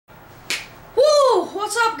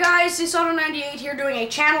what's up guys, Soto98 here doing a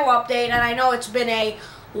channel update, and I know it's been a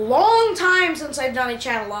long time since I've done a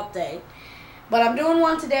channel update, but I'm doing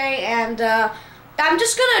one today, and I'm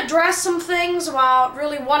just going to address some things about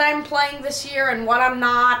really what I'm playing this year and what I'm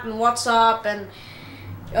not and what's up and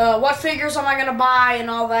what figures am I going to buy and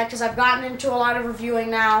all that, because I've gotten into a lot of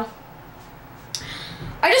reviewing now.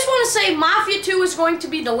 I just want to say Mafia 2 is going to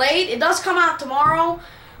be delayed. It does come out tomorrow,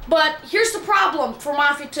 but here's the problem for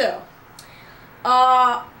Mafia 2.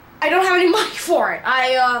 I don't have any money for it.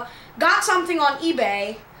 I got something on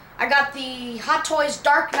eBay. I got the Hot Toys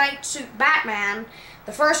Dark Knight suit Batman,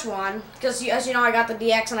 the first one, because as you know I got the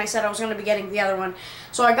DX and I said I was going to be getting the other one.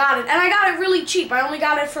 So I got it, and I got it really cheap. I only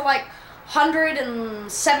got it for like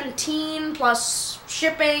 $117 plus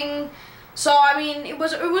shipping. So I mean, it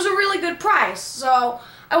was a really good price. So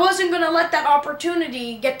I wasn't going to let that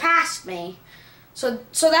opportunity get past me. So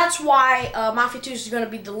that's why Mafia 2 is going to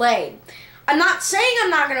be delayed. I'm not saying I'm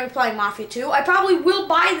not going to be playing Mafia 2. I probably will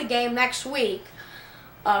buy the game next week,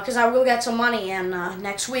 because I will get some money in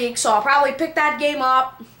next week. So I'll probably pick that game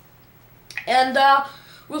up, and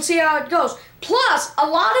we'll see how it goes. Plus, a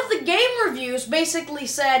lot of the game reviews basically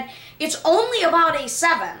said it's only about a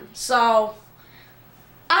 7. So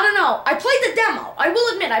I don't know. I played the demo. I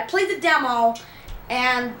will admit, I played the demo,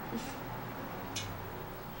 and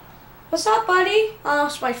what's up, buddy? Oh,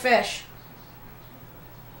 it's my fish.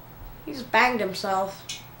 He just banged himself.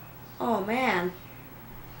 Oh, man.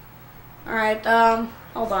 Alright,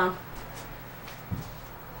 hold on.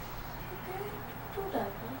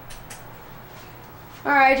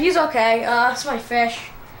 Alright, he's okay. That's my fish.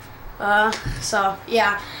 So,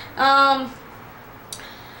 yeah.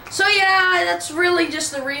 So, yeah, that's really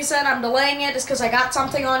just the reason I'm delaying it, is because I got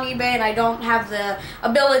something on eBay and I don't have the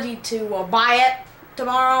ability to buy it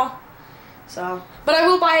tomorrow. So, but I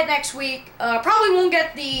will buy it next week. Probably won't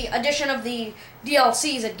get the addition of the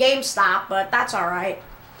DLCs at GameStop, but that's alright.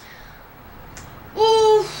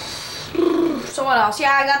 Ooh. So what else?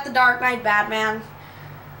 Yeah, I got the Dark Knight Batman.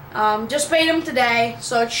 Just paid him today,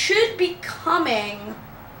 so it should be coming.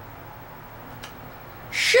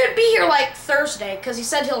 Should be here like Thursday, because he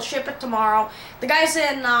said he'll ship it tomorrow. The guy's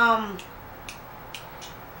in,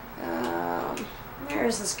 where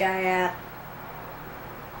is this guy at?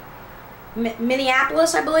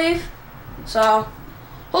 Minneapolis, I believe. So,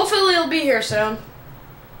 hopefully he'll be here soon.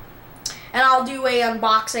 And I'll do a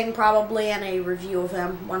unboxing probably and a review of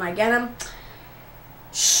him when I get him.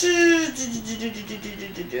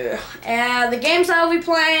 And the games that I'll be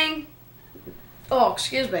playing. Oh,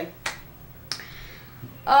 excuse me.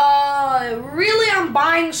 Really, I'm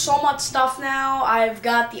buying so much stuff now. I've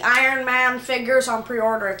got the Iron Man figures on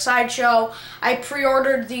pre-order at Sideshow. I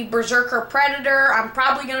pre-ordered the Berserker Predator. I'm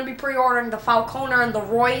probably going to be pre-ordering the Falconer and the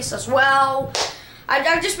Royce as well.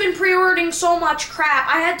 I've just been pre-ordering so much crap.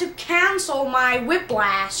 I had to cancel my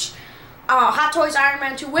Whiplash, Hot Toys Iron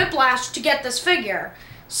Man 2 Whiplash to get this figure.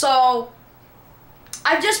 So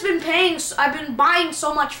I've just been I've been buying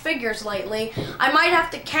so much figures lately, I might have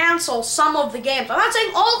to cancel some of the games. I'm not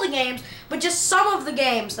saying all the games, but just some of the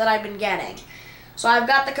games that I've been getting. So I've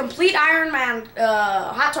got the complete Iron Man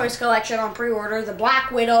Hot Toys collection on pre-order, the Black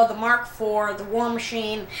Widow, the Mark IV, the War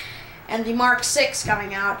Machine, and the Mark VI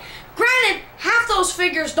coming out. Granted, half those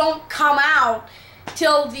figures don't come out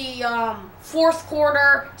till the fourth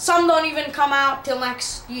quarter. Some don't even come out till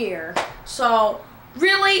next year. So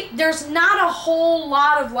really, there's not a whole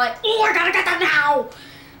lot of like, oh, I gotta get that now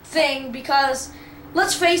thing, because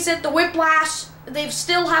let's face it, the Whiplash, they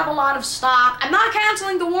still have a lot of stock. I'm not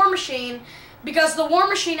canceling the War Machine because the War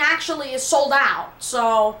Machine actually is sold out.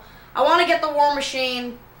 So I want to get the War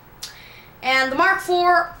Machine. And the Mark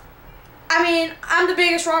IV, I mean, I'm the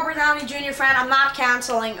biggest Robert Downey Jr. fan. I'm not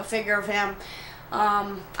canceling a figure of him.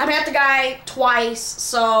 I met the guy twice,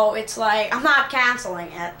 so it's like, I'm not canceling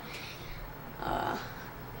it.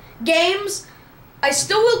 Games, I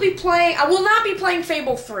still will be playing. I will not be playing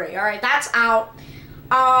Fable 3. Alright, that's out.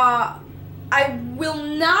 I will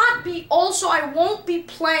not be, also I won't be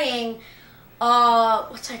playing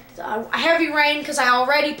what's that, Heavy Rain, because I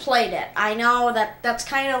already played it. I know that's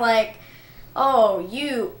kind of like, oh,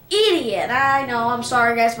 you idiot. I know, I'm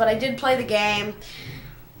sorry guys, but I did play the game.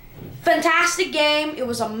 Fantastic game. It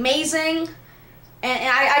was amazing, and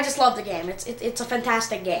I just love the game. It's a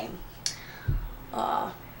fantastic game.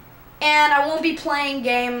 And I won't be playing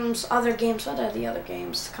games, other games. What are the other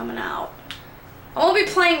games coming out? I won't be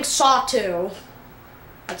playing Saw 2.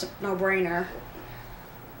 That's a no-brainer.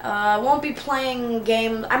 I won't be playing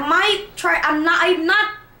games. I might try. I'm not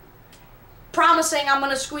promising I'm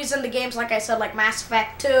gonna squeeze into games like I said, like Mass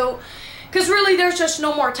Effect 2, Because really, there's just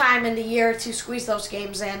no more time in the year to squeeze those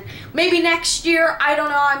games in. Maybe next year, I don't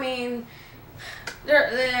know. I mean,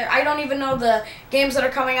 I don't even know the games that are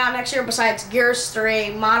coming out next year besides Gears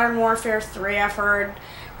 3, Modern Warfare 3. I've heard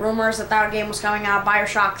rumors that that game was coming out,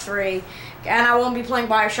 Bioshock 3. And I won't be playing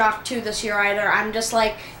Bioshock 2 this year either. I'm just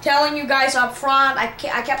like telling you guys up front. I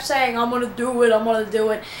kept saying I'm going to do it, I'm going to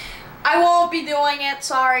do it. I won't be doing it,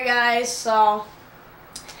 sorry guys. So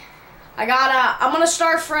I'm gonna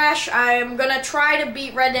start fresh. I'm gonna try to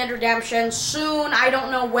beat Red Dead Redemption soon. I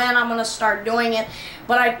don't know when I'm gonna start doing it,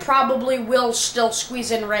 but I probably will still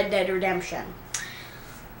squeeze in Red Dead Redemption.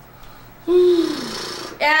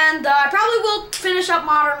 And I probably will finish up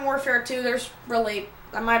Modern Warfare 2.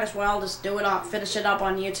 I might as well just finish it up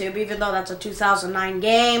on YouTube, even though that's a 2009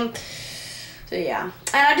 game. So yeah.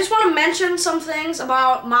 And I just want to mention some things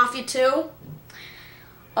about Mafia 2.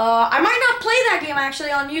 I might not play that game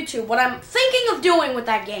actually on YouTube. What I'm thinking of doing with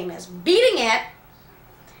that game is beating it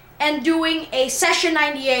and doing a Session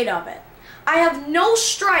 98 of it. I have no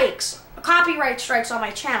strikes, copyright strikes on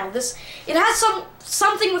my channel. It has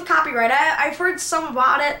something with copyright. I've heard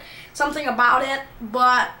something about it,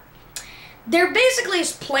 but there basically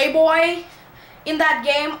is Playboy in that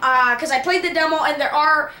game, because I played the demo and there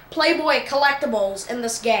are Playboy collectibles in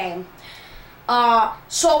this game.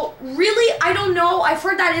 So really, I don't know. I've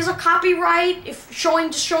heard that is a copyright. Just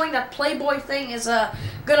showing that Playboy thing is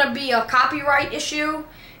gonna be a copyright issue.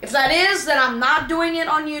 If that is, then I'm not doing it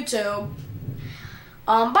on YouTube.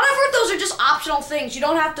 But I've heard those are just optional things. You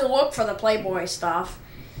don't have to look for the Playboy stuff.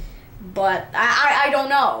 But I don't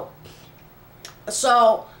know.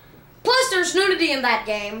 So, plus there's nudity in that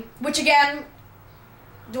game, which again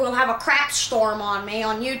will have a crap storm on me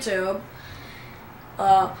on YouTube.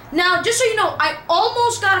 Now, just so you know, I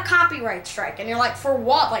almost got a copyright strike. And you're like, for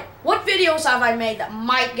what? Like, what videos have I made that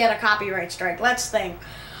might get a copyright strike? Let's think.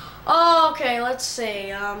 Okay, let's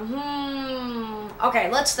see. Okay,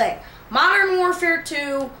 let's think. Modern Warfare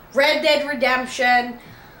 2, Red Dead Redemption.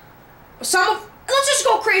 Let's just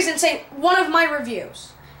go crazy and say one of my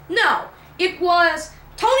reviews. No, it was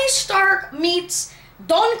Tony Stark meets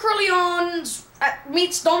Don Corleone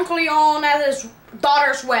at his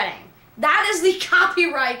daughter's wedding. That is the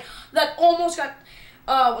copyright that almost got,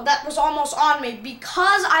 that was almost on me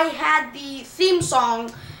because I had the theme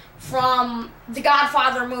song from the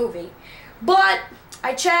Godfather movie. But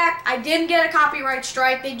I checked, I didn't get a copyright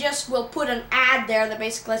strike. They just will put an ad there that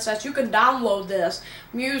basically says you can download this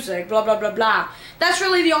music, blah, blah, blah, blah. That's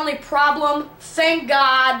really the only problem. Thank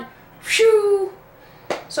God. Phew.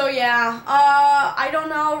 So yeah, I don't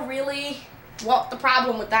know really what the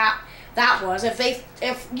problem with that was. If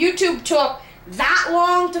YouTube took that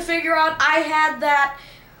long to figure out I had that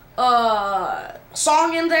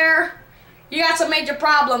song in there, you got some major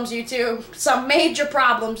problems, YouTube. Some major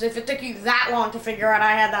problems if it took you that long to figure out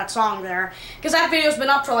I had that song there. Because that video's been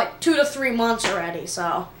up for like 2 to 3 months already,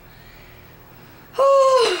 so.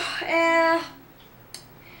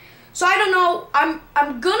 So I don't know.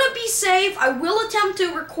 I'm gonna be safe. I will attempt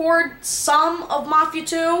to record some of Mafia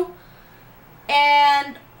 2.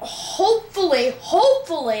 And hopefully,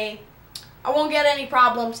 I won't get any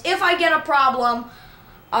problems. If I get a problem,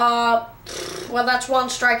 well, that's one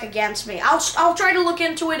strike against me. I'll try to look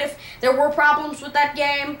into it if there were problems with that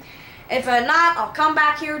game. If not, I'll come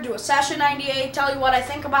back here, do a Session 98, tell you what I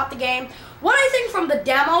think about the game. What I think from the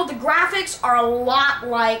demo, the graphics are a lot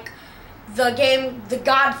like the game The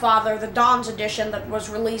Godfather, the Dawn's Edition that was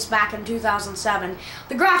released back in 2007.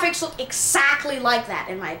 The graphics look exactly like that,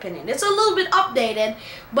 in my opinion. It's a little bit updated,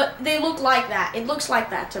 but they look like that. It looks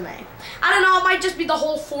like that to me. I don't know, it might just be the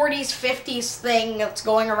whole 40s, 50s thing that's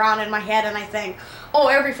going around in my head, and I think, oh,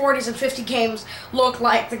 every 40s and 50s games look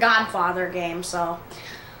like the Godfather game, so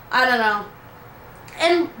I don't know.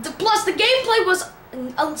 And plus, the gameplay was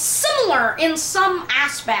similar in some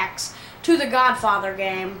aspects to the Godfather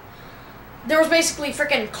game. There was basically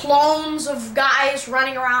freaking clones of guys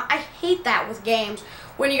running around. I hate that with games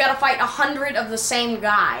when you gotta fight 100 of the same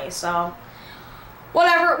guy, so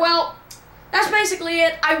whatever. Well, that's basically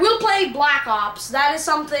it. I will play Black Ops. That is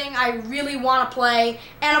something I really want to play,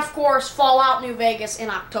 and of course Fallout New Vegas in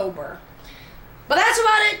October. But that's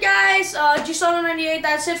about it, guys. GSoda98,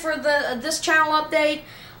 that's it for this channel update.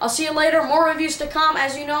 I'll see you later. More reviews to come.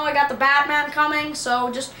 As you know, I got the Batman coming,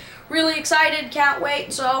 so just really excited, can't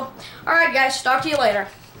wait. So, alright guys, talk to you later.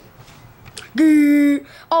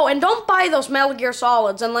 Oh, and don't buy those Metal Gear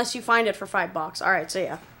Solids unless you find it for $5. Alright, see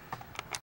ya.